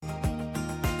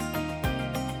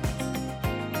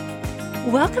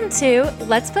Welcome to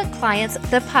Let's Book Clients,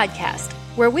 the podcast,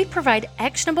 where we provide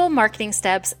actionable marketing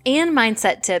steps and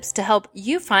mindset tips to help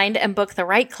you find and book the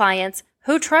right clients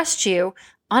who trust you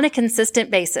on a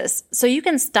consistent basis so you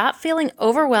can stop feeling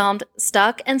overwhelmed,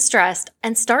 stuck, and stressed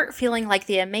and start feeling like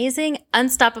the amazing,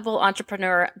 unstoppable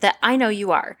entrepreneur that I know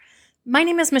you are. My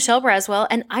name is Michelle Braswell,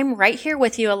 and I'm right here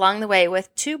with you along the way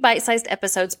with 2 bite-sized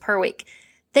episodes per week.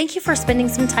 Thank you for spending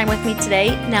some time with me today.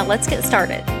 Now let's get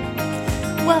started.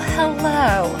 Well,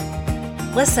 hello.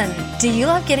 Listen, do you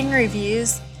love getting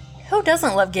reviews? Who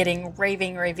doesn't love getting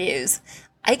raving reviews?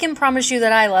 I can promise you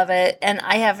that I love it, and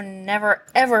I have never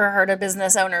ever heard a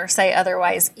business owner say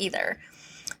otherwise either.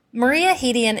 Maria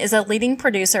Hedian is a leading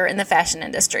producer in the fashion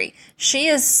industry. She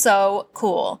is so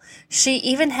cool. She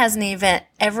even has an event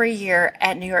every year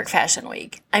at New York Fashion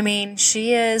Week. I mean,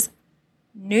 she is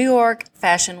New York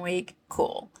Fashion Week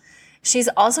cool. She's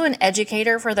also an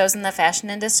educator for those in the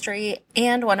fashion industry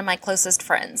and one of my closest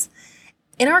friends.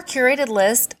 In our curated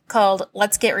list called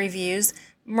Let's Get Reviews,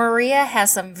 Maria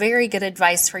has some very good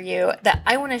advice for you that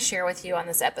I want to share with you on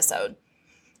this episode.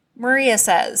 Maria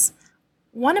says,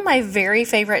 "One of my very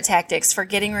favorite tactics for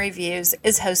getting reviews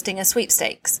is hosting a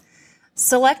sweepstakes.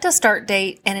 Select a start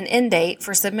date and an end date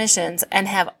for submissions and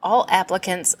have all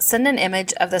applicants send an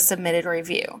image of the submitted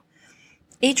review.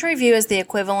 Each review is the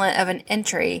equivalent of an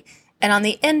entry, and on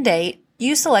the end date,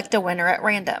 you select a winner at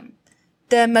random.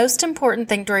 The most important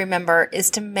thing to remember is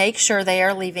to make sure they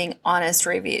are leaving honest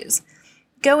reviews.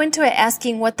 Go into it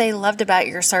asking what they loved about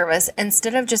your service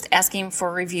instead of just asking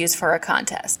for reviews for a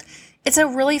contest. It's a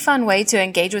really fun way to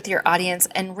engage with your audience,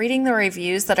 and reading the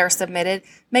reviews that are submitted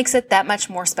makes it that much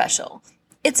more special.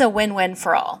 It's a win-win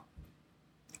for all."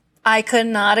 I could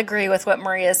not agree with what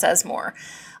Maria says more.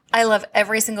 I love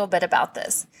every single bit about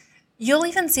this. You'll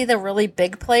even see the really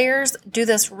big players do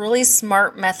this really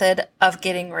smart method of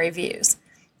getting reviews.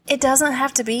 It doesn't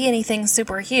have to be anything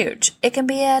super huge. It can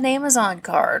be an Amazon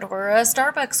card or a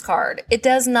Starbucks card. It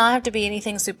does not have to be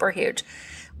anything super huge.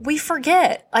 We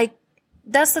forget.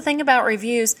 That's the thing about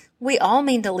reviews. We all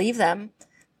mean to leave them,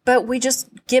 but we just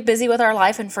get busy with our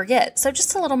life and forget. So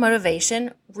just a little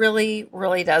motivation really,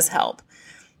 really does help.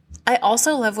 I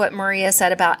also love what Maria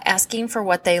said about asking for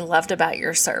what they loved about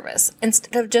your service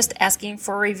instead of just asking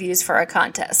for reviews for a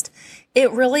contest.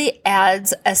 It really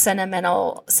adds a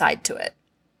sentimental side to it.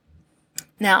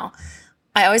 Now,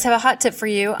 I always have a hot tip for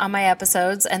you on my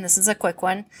episodes, and this is a quick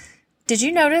one. Did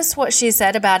you notice what she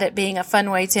said about it being a fun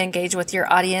way to engage with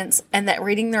your audience and that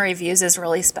reading the reviews is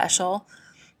really special?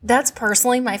 That's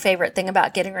personally my favorite thing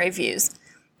about getting reviews.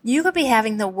 You could be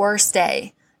having the worst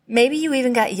day. Maybe you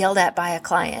even got yelled at by a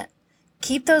client.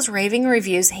 Keep those raving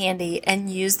reviews handy and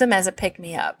use them as a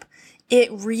pick-me-up. It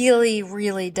really,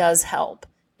 really does help.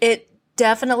 It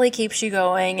definitely keeps you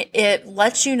going. It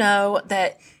lets you know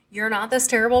that you're not this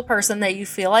terrible person that you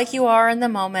feel like you are in the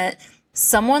moment.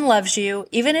 Someone loves you.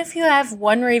 Even if you have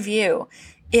one review,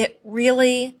 it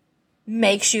really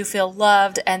makes you feel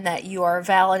loved and that you are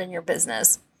valid in your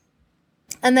business.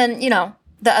 And then,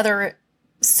 the other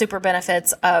super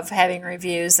benefits of having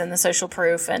reviews and the social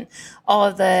proof and all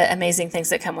of the amazing things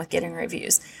that come with getting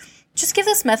reviews. Just give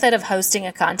this method of hosting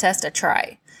a contest a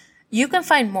try. You can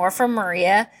find more from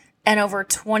Maria and over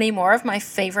 20 more of my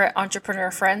favorite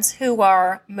entrepreneur friends who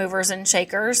are movers and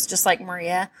shakers, just like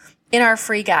Maria, in our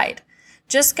free guide.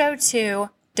 Just go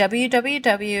to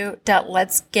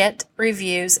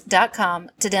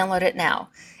www.letsgetreviews.com to download it now.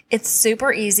 It's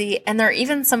super easy, and there are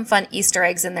even some fun Easter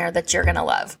eggs in there that you're going to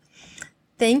love.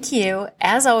 Thank you,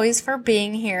 as always, for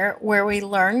being here where we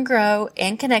learn, grow,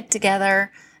 and connect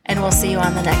together, and we'll see you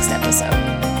on the next episode.